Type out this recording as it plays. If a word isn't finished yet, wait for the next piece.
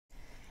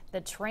The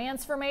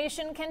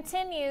transformation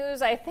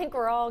continues. I think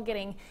we're all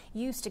getting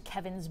used to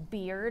Kevin's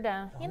beard.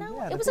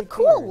 It was a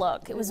cool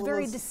look. It was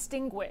very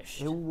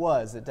distinguished. It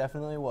was. It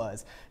definitely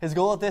was. His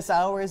goal at this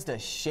hour is to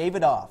shave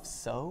it off.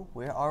 So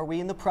where are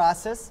we in the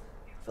process?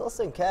 Fill us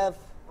in, Kev.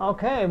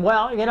 Okay,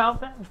 well,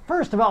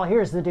 first of all,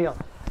 here's the deal.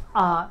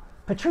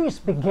 Patrice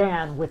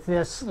began with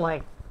this,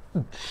 like,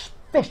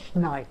 fish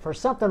knife or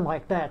something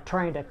like that,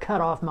 trying to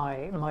cut off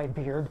my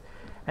beard.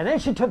 And then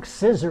she took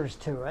scissors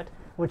to it,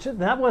 which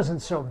that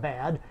wasn't so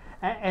bad.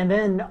 And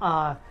then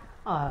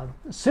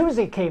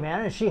Susie came in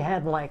and she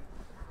had like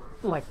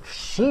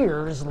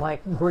shears,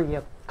 like where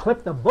you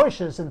clip the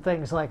bushes and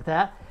things like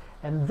that.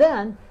 And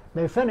then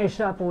they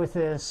finished up with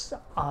this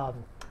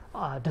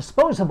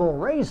disposable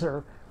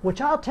razor, which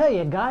I'll tell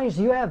you, guys,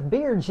 you have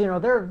beards,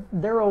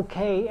 they're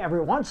okay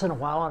every once in a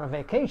while on a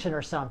vacation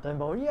or something.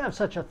 But when you have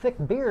such a thick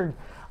beard,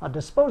 a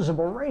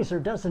disposable razor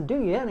doesn't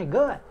do you any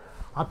good.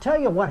 I'll tell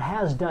you what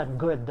has done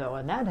good, though,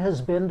 and that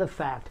has been the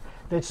fact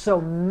that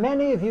so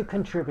many of you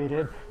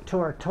contributed to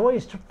our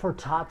Toys for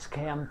Tots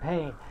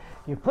campaign.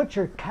 You put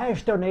your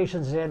cash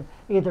donations in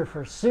either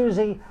for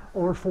Susie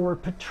or for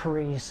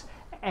Patrice,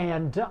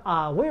 and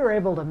we were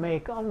able to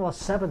make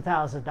almost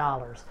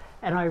 $7,000.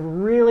 And I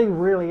really,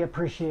 really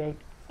appreciate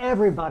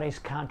everybody's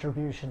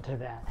contribution to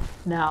that.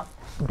 Now,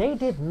 they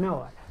didn't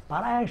know it,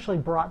 but I actually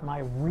brought my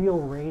real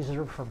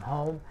razor from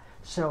home.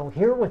 So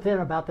here within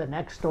about the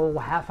next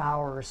half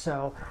hour or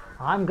so,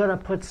 I'm going to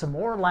put some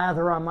more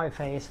lather on my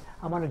face.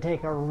 I'm going to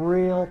take a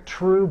real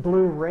true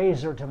blue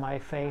razor to my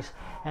face,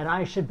 and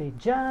I should be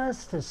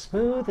just as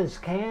smooth as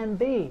can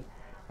be.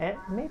 And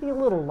maybe a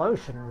little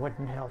lotion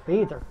wouldn't help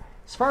either.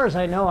 As far as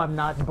I know, I'm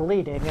not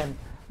bleeding, and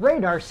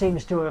Radar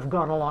seems to have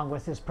gone along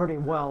with this pretty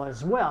well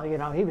as well.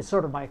 He was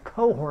sort of my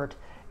cohort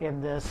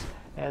in this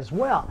as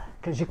well,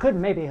 because you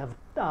couldn't maybe have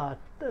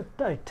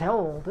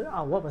told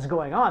what was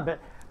going on, but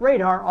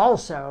Radar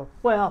also,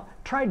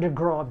 tried to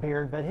grow a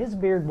beard, but his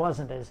beard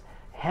wasn't as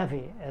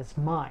heavy as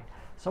mine.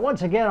 So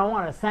once again, I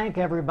want to thank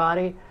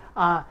everybody.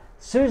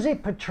 Susie,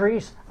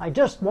 Patrice, I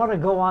just want to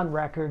go on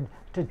record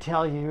to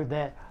tell you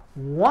that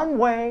one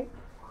way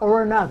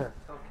or another,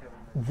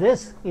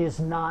 this is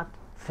not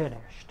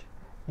finished.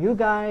 You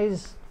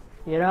guys,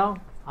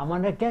 I'm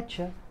going to get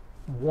you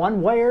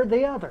one way or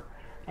the other.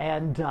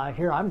 And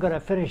here, I'm going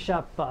to finish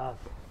up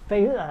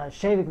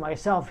shaving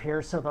myself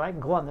here so that I can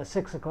go on the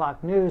 6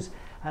 o'clock news.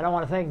 And I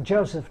want to thank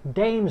Joseph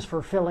Dames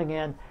for filling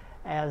in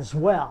as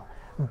well.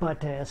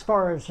 But as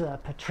far as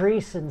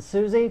Patrice and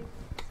Susie,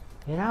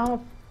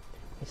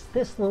 it's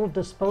this little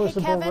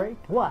disposable rate.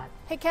 What?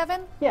 Hey,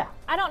 Kevin? Yeah.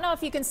 I don't know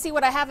if you can see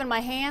what I have in my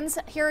hands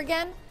here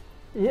again.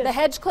 Yeah. The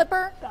hedge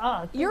clipper?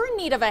 You're in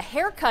need of a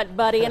haircut,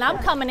 buddy, and I'm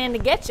coming in to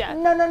get you.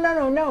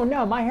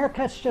 No. My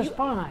haircut's just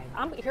fine.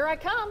 Here I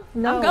come.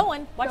 No, I'm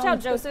going. Watch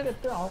out, Joseph.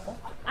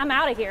 I'm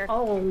out of here.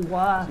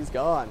 Oh, She's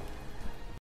gone.